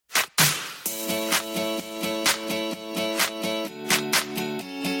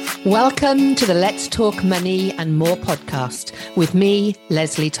Welcome to the Let's Talk Money and More podcast with me,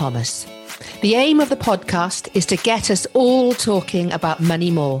 Leslie Thomas. The aim of the podcast is to get us all talking about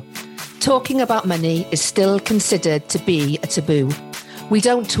money more. Talking about money is still considered to be a taboo. We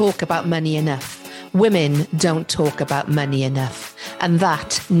don't talk about money enough. Women don't talk about money enough, and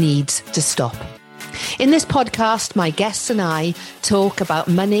that needs to stop. In this podcast, my guests and I talk about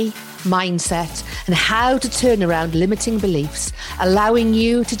money, mindset, and how to turn around limiting beliefs, allowing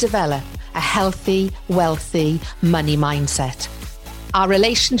you to develop a healthy, wealthy money mindset. Our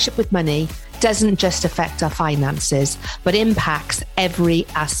relationship with money doesn't just affect our finances, but impacts every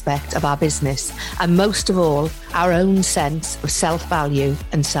aspect of our business, and most of all, our own sense of self-value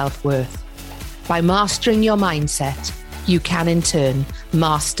and self-worth. By mastering your mindset, you can in turn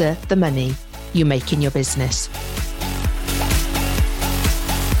master the money you make in your business.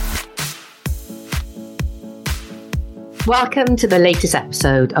 Welcome to the latest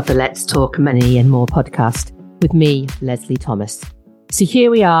episode of the Let's Talk Money and More podcast with me, Leslie Thomas. So here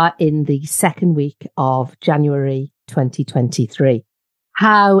we are in the second week of January 2023.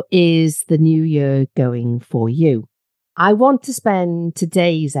 How is the new year going for you? I want to spend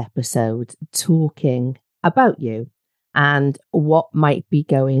today's episode talking about you and what might be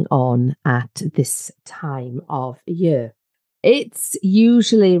going on at this time of year. It's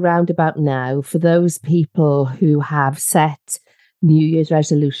usually round about now for those people who have set New Year's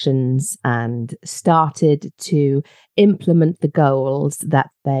resolutions and started to implement the goals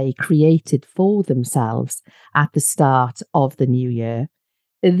that they created for themselves at the start of the new year.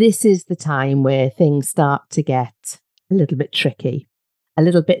 This is the time where things start to get a little bit tricky, a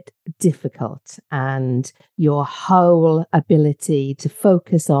little bit difficult, and your whole ability to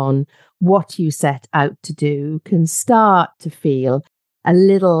focus on what you set out to do can start to feel a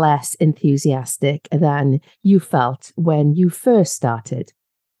little less enthusiastic than you felt when you first started.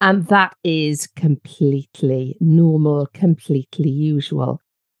 And that is completely normal, completely usual,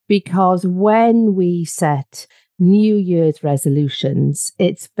 because when we set New Year's resolutions,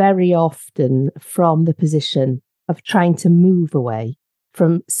 it's very often from the position of trying to move away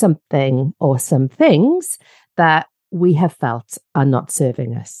from something or some things that we have felt are not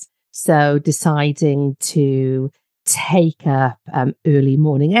serving us. So deciding to take up early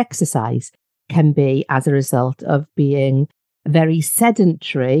morning exercise can be as a result of being very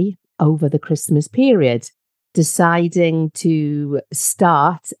sedentary over the Christmas period. Deciding to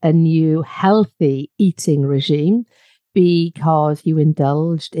start a new healthy eating regime because you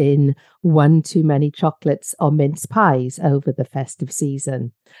indulged in one too many chocolates or mince pies over the festive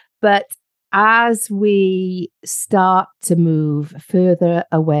season. But as we start to move further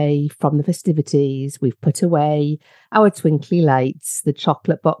away from the festivities, we've put away our twinkly lights, the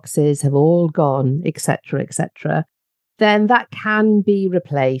chocolate boxes have all gone, etc., then that can be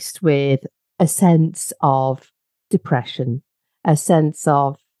replaced with a sense of depression, a sense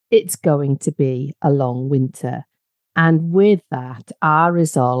of it's going to be a long winter. And with that, our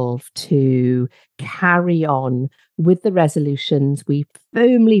resolve to carry on with the resolutions we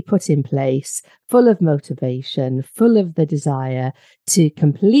firmly put in place, full of motivation, full of the desire to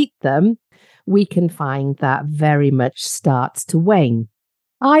complete them, we can find that very much starts to wane.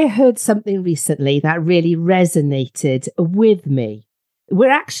 I heard something recently that really resonated with me. We're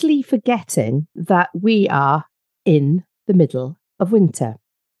actually forgetting that we are in the middle of winter.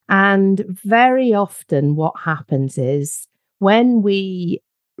 And very often what happens is when we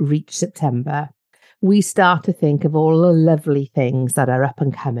reach September, we start to think of all the lovely things that are up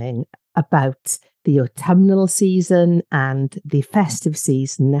and coming about the autumnal season and the festive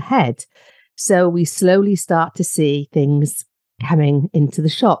season ahead. So we slowly start to see things coming into the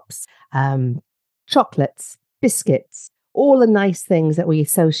shops, chocolates, biscuits, all the nice things that we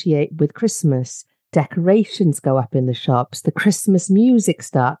associate with Christmas. Decorations go up in the shops. The Christmas music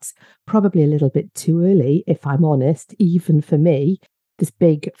starts probably a little bit too early, if I'm honest, even for me, this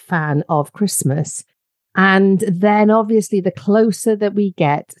big fan of Christmas. And then obviously the closer that we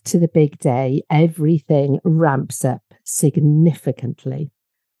get to the big day, everything ramps up significantly.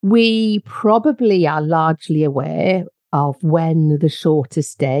 We probably are largely aware of when the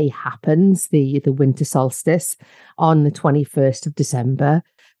shortest day happens, the winter solstice on the 21st of December.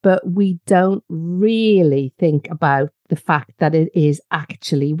 But we don't really think about the fact that it is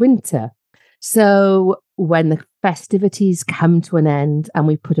actually winter. So when the festivities come to an end and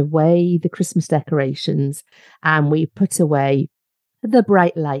we put away the Christmas decorations and we put away the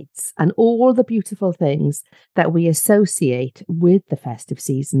bright lights and all the beautiful things that we associate with the festive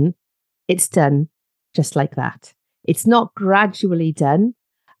season, it's done just like that. It's not gradually done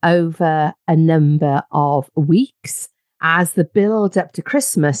over a number of weeks as the build up to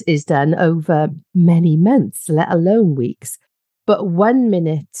Christmas is done over many months, let alone weeks. But 1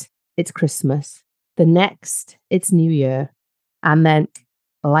 minute it's Christmas, the next it's New Year. And then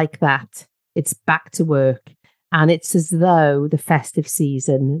like that, it's back to work. And it's as though the festive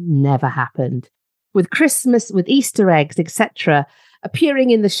season never happened. With Christmas, with Easter eggs, etc., appearing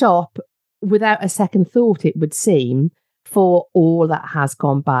in the shop without a second thought, it would seem, for all that has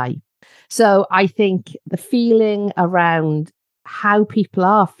gone by. So I think the feeling around how people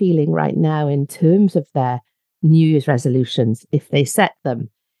are feeling right now in terms of their New Year's resolutions, if they set them,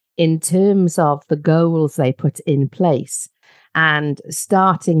 in terms of the goals they put in place, and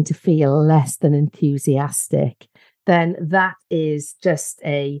starting to feel less than enthusiastic, then that is just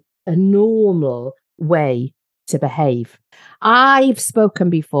a normal way to behave. I've spoken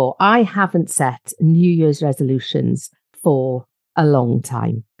before. I haven't set New Year's resolutions for a long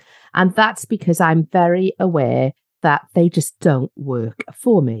time. And that's because I'm very aware that they just don't work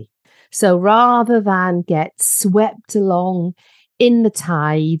for me. So rather than get swept along in the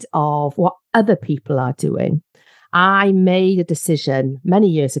tide of what other people are doing, I made a decision many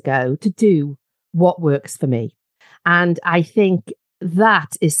years ago to do what works for me. And I think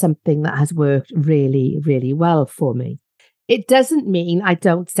that is something that has worked really, really well for me. It doesn't mean I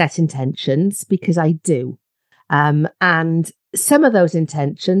don't set intentions, because I do. And some of those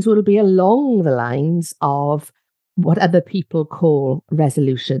intentions will be along the lines of what other people call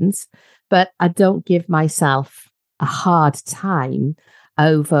resolutions, but I don't give myself a hard time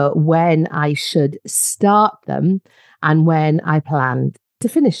over when I should start them and when I plan to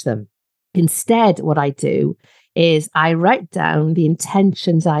finish them. Instead, what I do is I write down the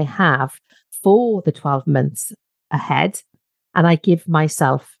intentions I have for the 12 months ahead, and I give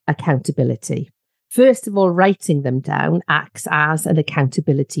myself accountability. First of all, writing them down acts as an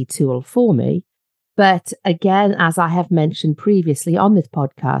accountability tool for me. But again, as I have mentioned previously on this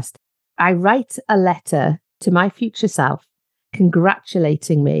podcast, I write a letter to my future self,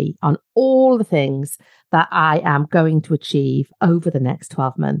 congratulating me on all the things that I am going to achieve over the next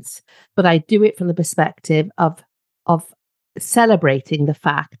 12 months. But I do it from the perspective of celebrating the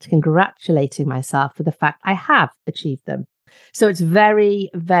fact, congratulating myself for the fact I have achieved them. So it's very,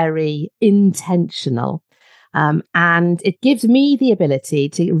 very intentional. And it gives me the ability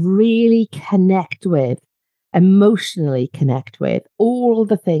to really emotionally connect with all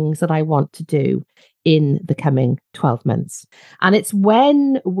the things that I want to do in the coming 12 months. And it's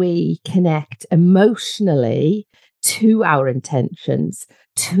when we connect emotionally to our intentions,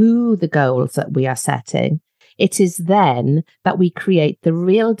 to the goals that we are setting, it is then that we create the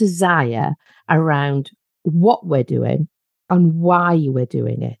real desire around what we're doing and why we're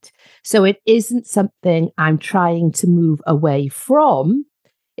doing it. So it isn't something I'm trying to move away from.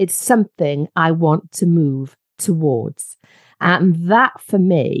 It's something I want to move towards. And that, for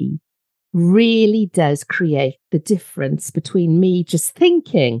me, really does create the difference between me just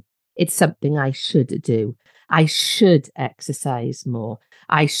thinking it's something I should do. I should exercise more.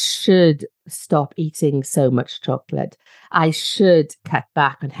 I should stop eating so much chocolate. I should cut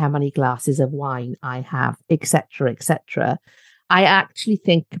back on how many glasses of wine I have, etc., etc. I actually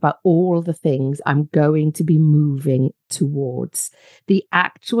think about all the things I'm going to be moving towards, the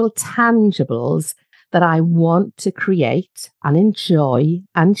actual tangibles that I want to create and enjoy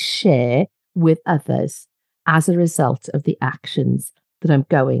and share with others as a result of the actions that I'm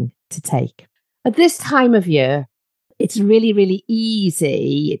going to take. At this time of year, it's really, really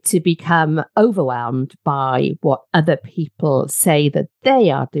easy to become overwhelmed by what other people say that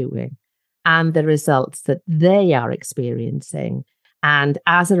they are doing and the results that they are experiencing. And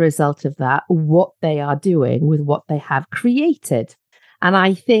as a result of that, what they are doing with what they have created. And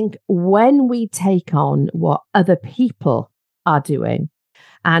I think when we take on what other people are doing,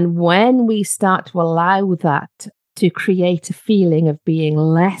 and when we start to allow that to create a feeling of being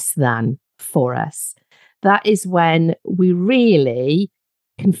less than for us, that is when we really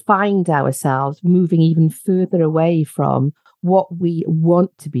can find ourselves moving even further away from what we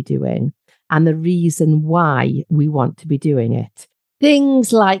want to be doing and the reason why we want to be doing it.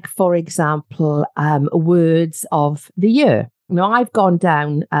 Things like, for example, words of the year. Now, I've gone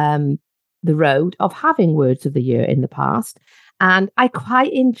down the road of having words of the year in the past, and I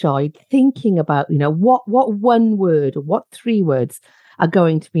quite enjoyed thinking about, what one word or what 3 words are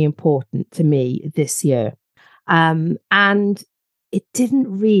going to be important to me this year. And it didn't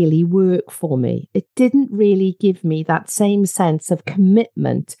really work for me. It didn't really give me that same sense of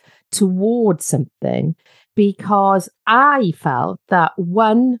commitment towards something, because I felt that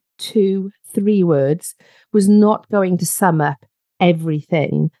 1, 2, 3 words was not going to sum up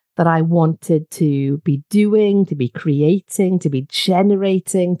everything that I wanted to be doing, to be creating, to be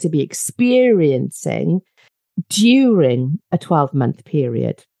generating, to be experiencing during a 12-month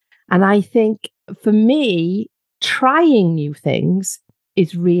period. And I think for me, trying new things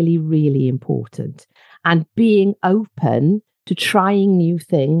is really, really important. And being open to trying new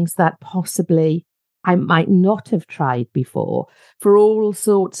things that possibly I might not have tried before for all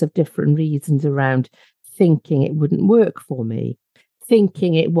sorts of different reasons around thinking it wouldn't work for me,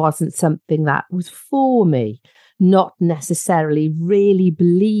 thinking it wasn't something that was for me, not necessarily really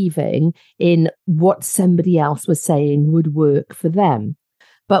believing in what somebody else was saying would work for them.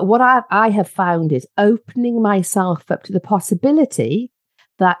 But what I have found is opening myself up to the possibility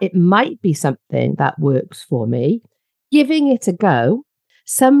that it might be something that works for me, giving it a go,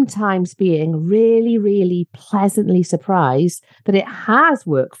 sometimes being really, really pleasantly surprised that it has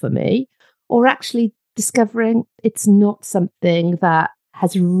worked for me, or actually discovering it's not something that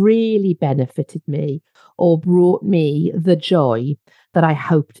has really benefited me or brought me the joy that I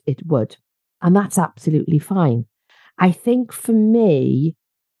hoped it would. And that's absolutely fine. I think for me,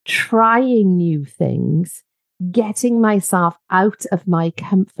 trying new things, getting myself out of my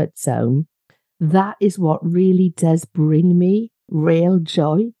comfort zone, that is what really does bring me real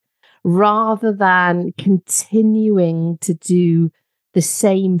joy, rather than continuing to do the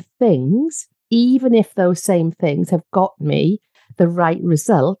same things, even if those same things have got me the right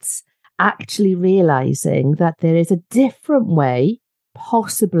results, actually realizing that there is a different way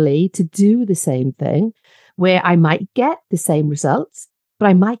possibly to do the same thing where I might get the same results, but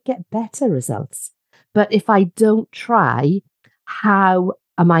I might get better results. But if I don't try, how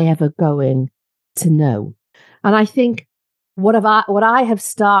am I ever going to know? And I think what I have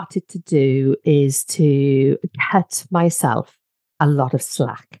started to do is to cut myself a lot of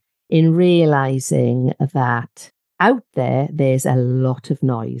slack in realizing that out there's a lot of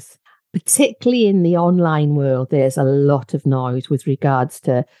noise, particularly in the online world. There's a lot of noise with regards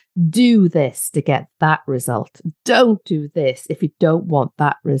to do this to get that result. Don't do this if you don't want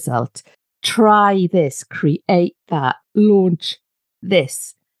that result. Try this, create that, launch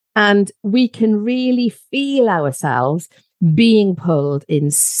this. And we can really feel ourselves being pulled in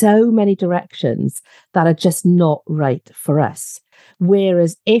so many directions that are just not right for us.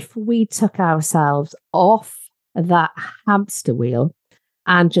 Whereas if we took ourselves off that hamster wheel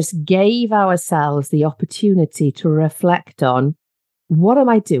and just gave ourselves the opportunity to reflect on, what am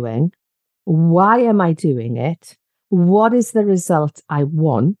I doing? Why am I doing it? What is the result I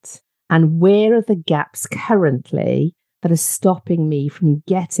want? And where are the gaps currently that are stopping me from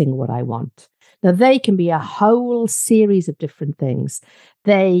getting what I want? Now, they can be a whole series of different things.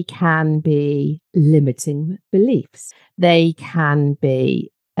 They can be limiting beliefs. They can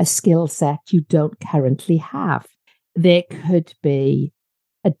be a skill set you don't currently have. There could be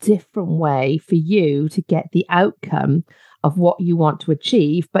a different way for you to get the outcome of what you want to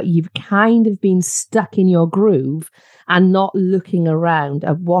achieve, but you've kind of been stuck in your groove and not looking around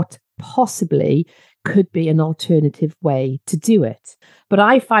at what possibly could be an alternative way to do it. But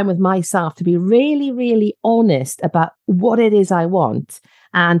I find with myself to be really, really honest about what it is I want,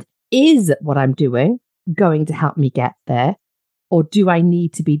 and is what I'm doing going to help me get there? Or do I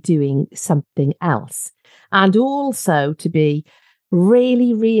need to be doing something else? And also to be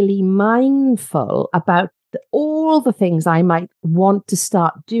really, really mindful about all the things I might want to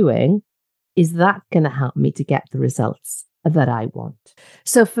start doing. Is that going to help me to get the results that I want?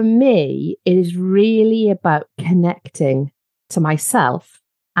 So for me, it is really about connecting to myself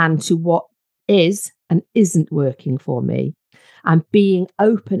and to what is and isn't working for me, and being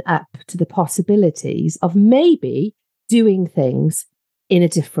open up to the possibilities of maybe doing things in a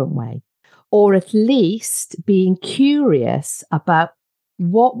different way, or at least being curious about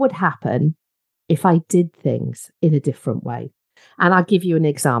what would happen if I did things in a different way. And I'll give you an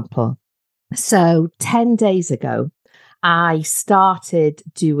example. So 10 days ago, I started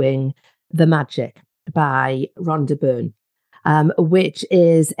doing The Magic by Rhonda Byrne, which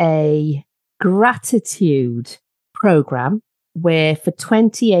is a gratitude program where for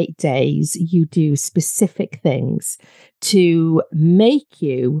 28 days you do specific things to make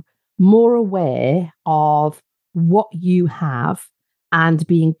you more aware of what you have and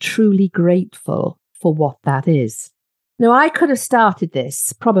being truly grateful for what that is. Now, I could have started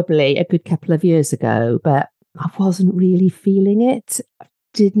this probably a good couple of years ago, but I wasn't really feeling it.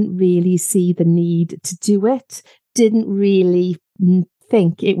 Didn't really see the need to do it. Didn't really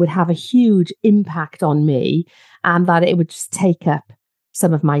think it would have a huge impact on me and that it would just take up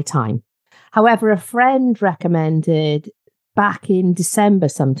some of my time. However, a friend recommended back in December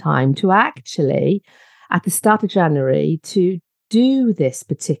sometime to actually, at the start of January, to do this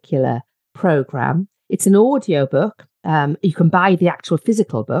particular program. It's an audiobook. You can buy the actual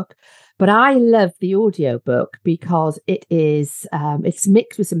physical book, but I love the audiobook because it's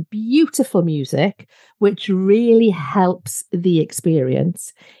mixed with some beautiful music, which really helps the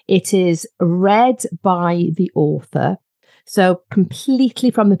experience. It is read by the author, so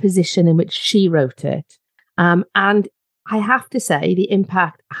completely from the position in which she wrote it. And I have to say the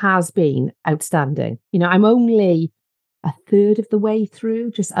impact has been outstanding. I'm only a third of the way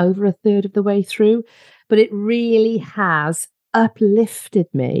through, just over a third of the way through, but it really has uplifted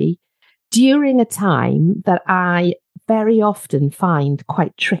me during a time that I very often find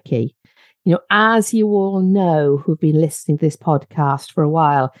quite tricky. As you all know who've been listening to this podcast for a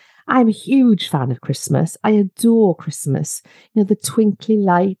while, I'm a huge fan of Christmas. I adore Christmas. The twinkly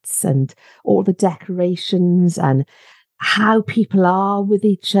lights and all the decorations and how people are with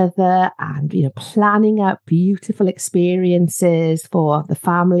each other and, planning out beautiful experiences for the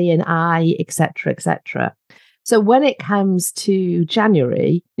family and I, etc., etc. So when it comes to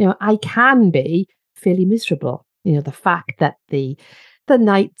January, I can be fairly miserable. The fact that the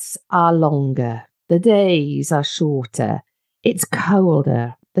nights are longer, the days are shorter, it's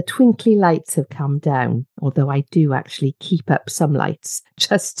colder, the twinkly lights have come down, although I do actually keep up some lights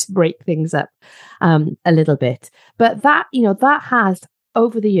just to break things up a little bit. But that has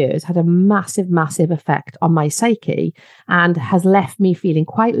over the years had a massive, massive effect on my psyche and has left me feeling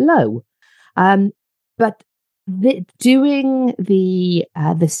quite low. But doing the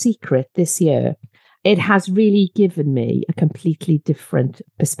Secret this year, it has really given me a completely different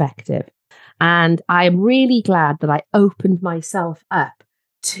perspective. And I am really glad that I opened myself up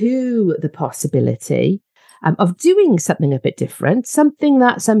to the possibility of doing something a bit different, something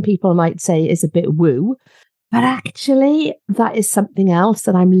that some people might say is a bit woo, but actually that is something else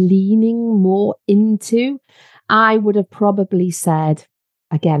that I'm leaning more into. I would have probably said,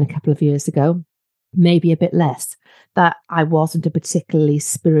 again, a couple of years ago, maybe a bit less, that I wasn't a particularly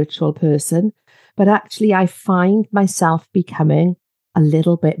spiritual person, but actually I find myself becoming a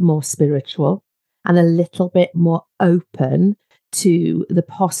little bit more spiritual and a little bit more open to the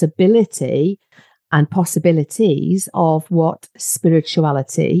possibility and possibilities of what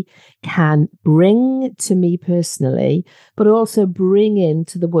spirituality can bring to me personally, but also bring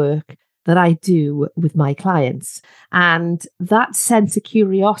into the work that I do with my clients. And that sense of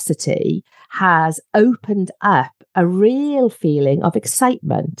curiosity has opened up a real feeling of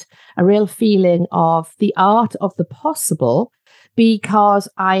excitement, a real feeling of the art of the possible, because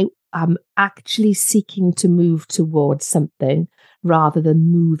I am actually seeking to move towards something rather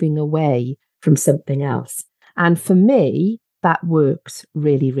than moving away from something else. And for me, that works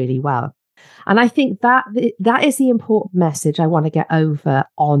really, really well. And I think that is the important message I want to get over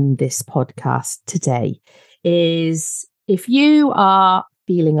on this podcast today is if you are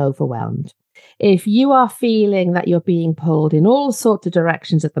feeling overwhelmed, if you are feeling that you're being pulled in all sorts of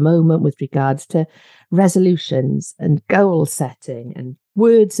directions at the moment with regards to resolutions and goal setting and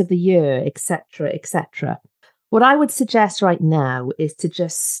words of the year, etc., etc., what I would suggest right now is to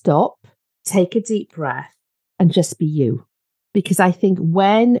just stop, take a deep breath, and just be you. Because I think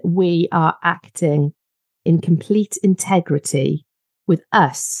when we are acting in complete integrity with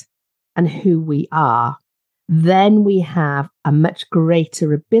us and who we are, then we have a much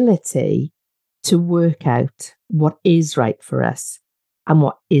greater ability to work out what is right for us and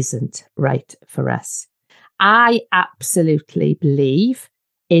what isn't right for us. I absolutely believe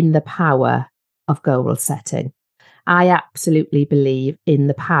in the power of goal setting. I absolutely believe in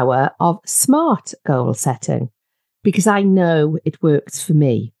the power of smart goal setting because I know it works for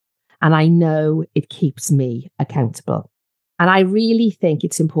me and I know it keeps me accountable. And I really think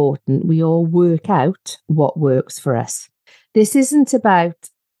it's important we all work out what works for us. This isn't about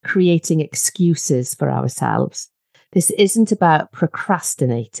creating excuses for ourselves. This isn't about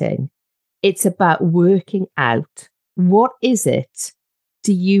procrastinating. It's about working out what is it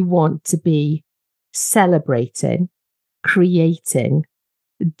do you want to be celebrating, creating,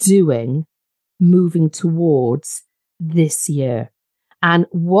 doing, moving towards this year. And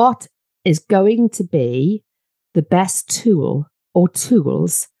what is going to be the best tool or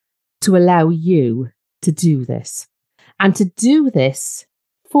tools to allow you to do this. And to do this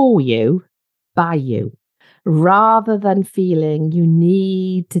for you, by you, rather than feeling you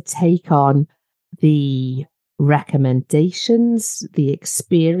need to take on the recommendations, the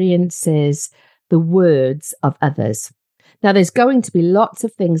experiences, the words of others. Now, there's going to be lots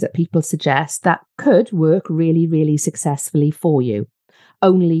of things that people suggest that could work really, really successfully for you.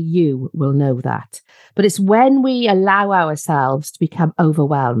 Only you will know that. But it's when we allow ourselves to become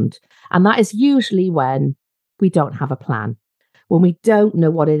overwhelmed. And that is usually when we don't have a plan. when we don't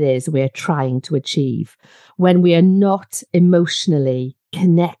know what it is we're trying to achieve, when we are not emotionally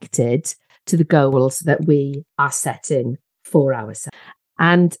connected to the goals that we are setting for ourselves.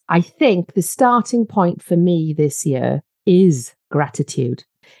 And I think the starting point for me this year is gratitude,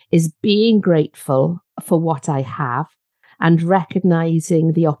 is being grateful for what I have and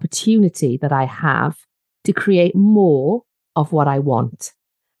recognizing the opportunity that I have to create more of what I want,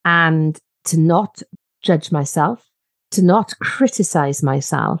 and to not judge myself, to not criticize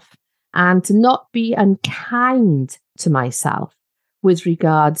myself, and to not be unkind to myself with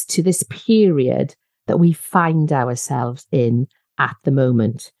regards to this period that we find ourselves in at the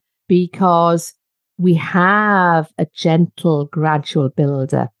moment, because we have a gentle, gradual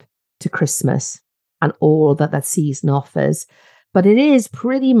build-up to Christmas and all that that season offers. But it is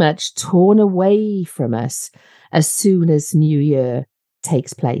pretty much torn away from us as soon as New Year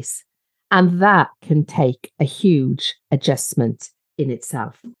takes place. And that can take a huge adjustment in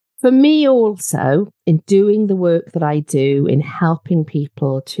itself. For me also, in doing the work that I do, in helping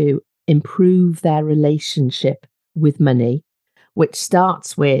people to improve their relationship with money, which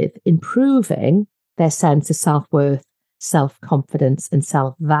starts with improving their sense of self-worth, self-confidence, and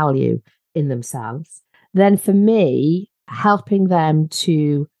self-value in themselves, then for me, helping them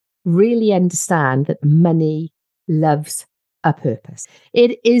to really understand that money loves a purpose.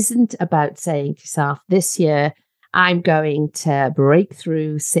 It isn't about saying to yourself, this year, I'm going to break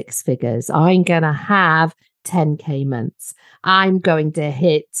through 6 figures. I'm going to have 10K months. I'm going to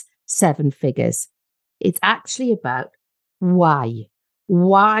hit 7 figures. It's actually about why.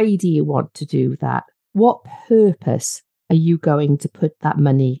 Why do you want to do that? What purpose are you going to put that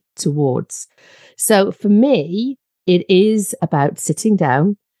money towards? So for me, it is about sitting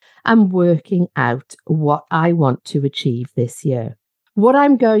down and working out what I want to achieve this year. What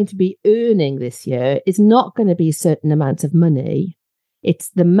I'm going to be earning this year is not going to be a certain amount of money. It's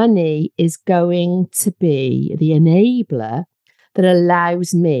the money is going to be the enabler that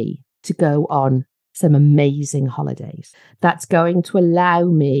allows me to go on some amazing holidays. That's going to allow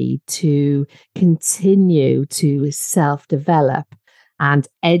me to continue to self-develop and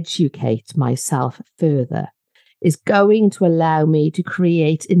educate myself further. Is going to allow me to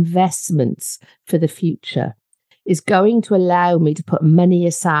create investments for the future, is going to allow me to put money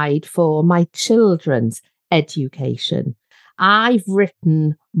aside for my children's education. I've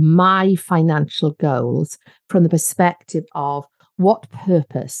written my financial goals from the perspective of what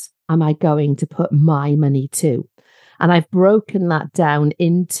purpose am I going to put my money to? And I've broken that down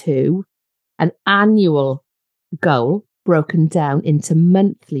into an annual goal, broken down into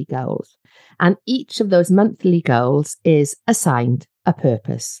monthly goals. And each of those monthly goals is assigned a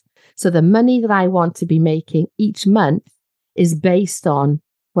purpose. So the money that I want to be making each month is based on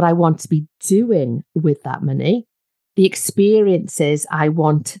what I want to be doing with that money, the experiences I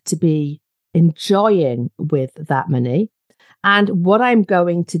want to be enjoying with that money, and what I'm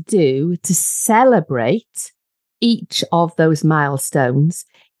going to do to celebrate each of those milestones,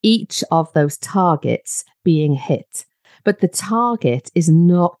 each of those targets being hit. But the target is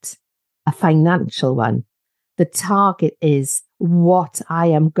not a financial one. The target is what I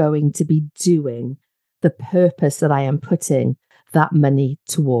am going to be doing, the purpose that I am putting that money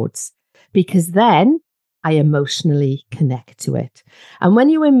towards, because then I emotionally connect to it. And when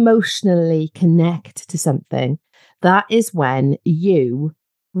you emotionally connect to something, that is when you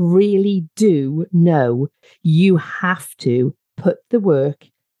really do know you have to put the work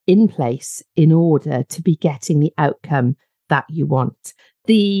in place in order to be getting the outcome that you want.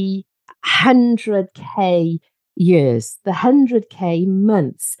 The 100K years, the 100K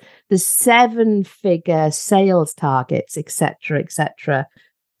months, the 7-figure sales targets, etc.,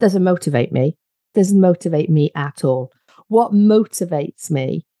 doesn't motivate me. Doesn't motivate me at all. What motivates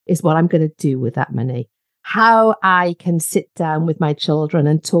me is what I'm going to do with that money. How I can sit down with my children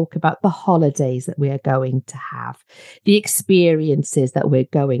and talk about the holidays that we are going to have, the experiences that we're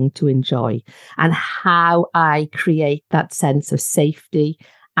going to enjoy, and how I create that sense of safety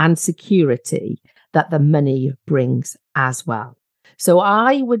and security that the money brings as well. So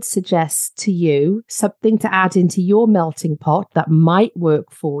I would suggest to you something to add into your melting pot that might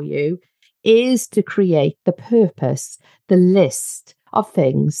work for you is to create the purpose, the list of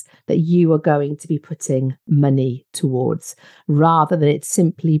things that you are going to be putting money towards, rather than it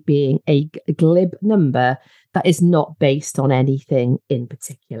simply being a glib number that is not based on anything in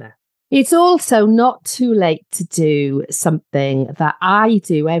particular. It's also not too late to do something that I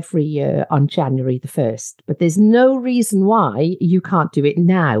do every year on January the 1st, but there's no reason why you can't do it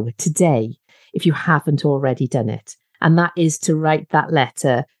now, today, if you haven't already done it. And that is to write that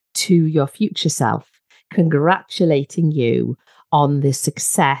letter to your future self, congratulating you on the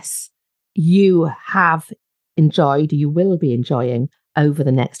success you have enjoyed, you will be enjoying over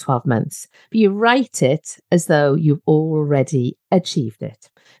the next 12 months. But you write it as though you've already achieved it,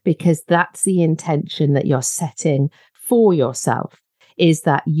 because that's the intention that you're setting for yourself, is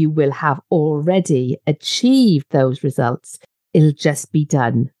that you will have already achieved those results. It'll just be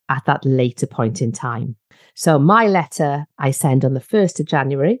done at that later point in time. So my letter I send on the 1st of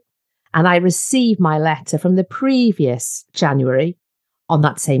January, and I receive my letter from the previous January on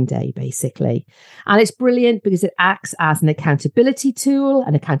that same day, basically. And it's brilliant because it acts as an accountability tool,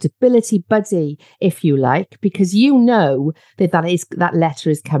 an accountability buddy, if you like, because you know that letter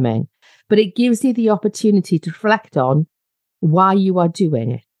is coming. But it gives you the opportunity to reflect on why you are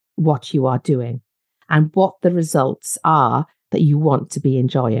doing it, what you are doing, and what the results are that you want to be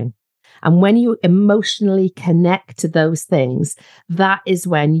enjoying. And when you emotionally connect to those things, that is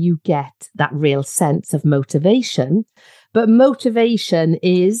when you get that real sense of motivation. But motivation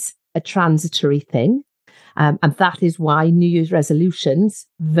is a transitory thing. And that is why New Year's resolutions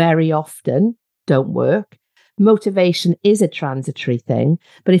very often don't work. Motivation is a transitory thing.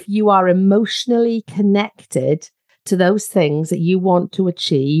 But if you are emotionally connected to those things that you want to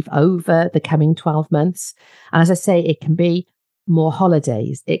achieve over the coming 12 months, and as I say, it can be more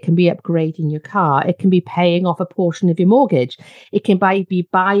holidays, it can be upgrading your car, it can be paying off a portion of your mortgage, it can be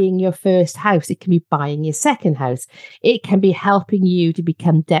buying your first house, it can be buying your second house, it can be helping you to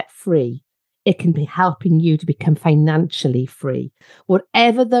become debt free, it can be helping you to become financially free.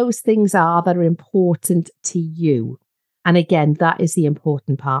 Whatever those things are that are important to you. And again, that is the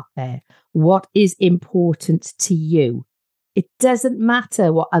important part there. What is important to you? It doesn't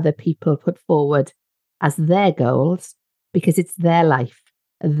matter what other people put forward as their goals, because it's their life,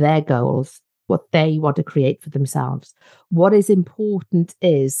 their goals, what they want to create for themselves. What is important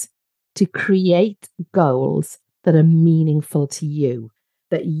is to create goals that are meaningful to you,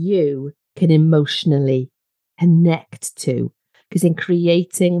 that you can emotionally connect to. Because in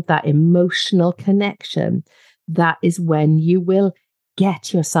creating that emotional connection, that is when you will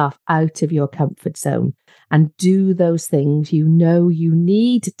get yourself out of your comfort zone and do those things you know you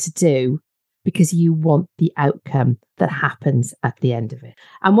need to do, because you want the outcome that happens at the end of it.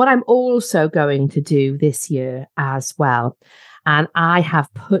 And what I'm also going to do this year as well, and I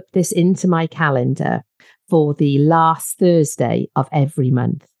have put this into my calendar for the last Thursday of every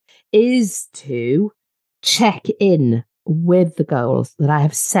month, is to check in with the goals that I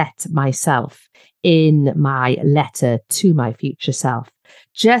have set myself in my letter to my future self,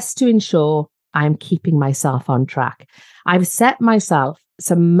 just to ensure I'm keeping myself on track. I've set myself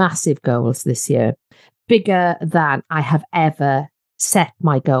some massive goals this year, bigger than I have ever set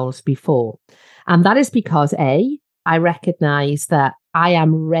my goals before. And that is because I recognize that I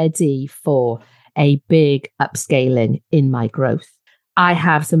am ready for a big upscaling in my growth. I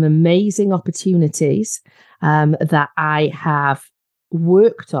have some amazing opportunities that I have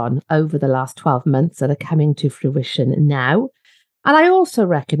worked on over the last 12 months that are coming to fruition now. And I also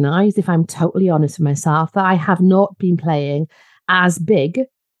recognize, if I'm totally honest with myself, that I have not been playing as big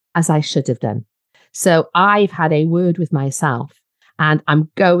as I should have done. So I've had a word with myself, and I'm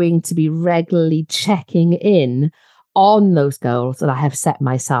going to be regularly checking in on those goals that I have set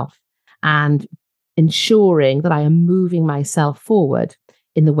myself and ensuring that I am moving myself forward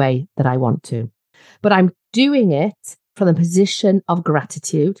in the way that I want to. But I'm doing it from a position of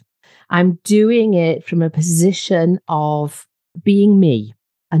gratitude. I'm doing it from a position of being me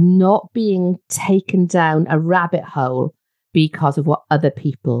and not being taken down a rabbit hole because of what other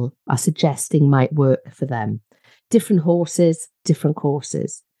people are suggesting might work for them. Different horses, different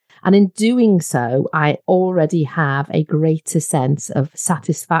courses. And in doing so, I already have a greater sense of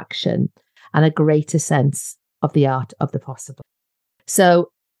satisfaction and a greater sense of the art of the possible.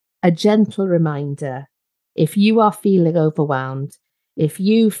 So a gentle reminder, if you are feeling overwhelmed, if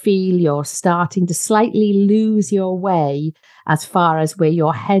you feel you're starting to slightly lose your way as far as where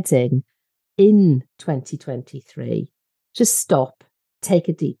you're heading in 2023, just stop, take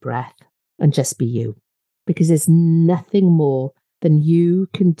a deep breath, and just be you. Because there's nothing more than you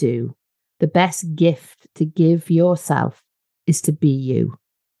can do. The best gift to give yourself is to be you,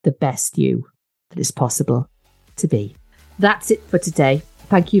 the best you that is possible to be. That's it for today.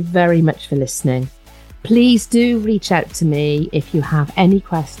 Thank you very much for listening. Please do reach out to me if you have any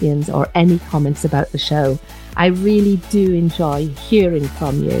questions or any comments about the show. I really do enjoy hearing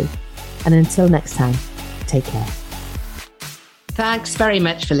from you. And until next time, take care. Thanks very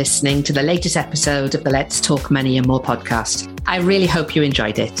much for listening to the latest episode of the Let's Talk Money and More podcast. I really hope you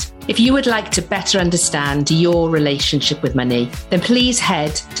enjoyed it. If you would like to better understand your relationship with money, then please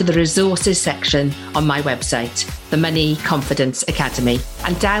head to the resources section on my website, the Money Confidence Academy,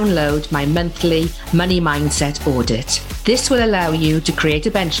 and download my monthly Money Mindset Audit. This will allow you to create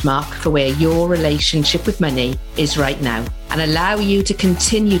a benchmark for where your relationship with money is right now, and allow you to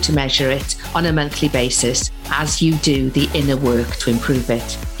continue to measure it on a monthly basis as you do the inner work to improve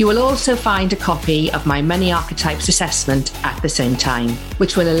it. You will also find a copy of my Money Archetypes assessment at the same time,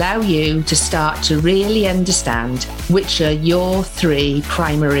 which will allow you to start to really understand which are your 3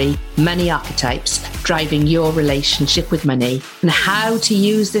 primary money archetypes driving your relationship with money, and how to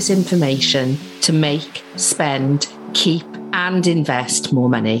use this information to make, spend, keep and invest more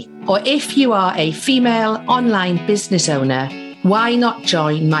money. Or if you are a female online business owner, why not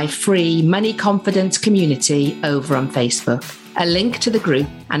join my free Money Confidence community over on Facebook? A link to the group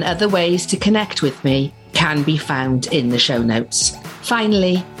and other ways to connect with me can be found in the show notes.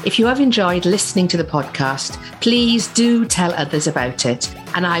 Finally, if you have enjoyed listening to the podcast, please do tell others about it,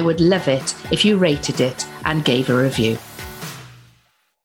 and I would love it if you rated it and gave a review.